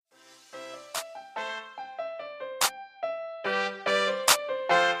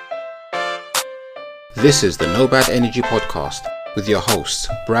This is the No Bad Energy podcast with your hosts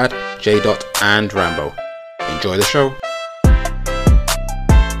Brad, J. and Rambo. Enjoy the show.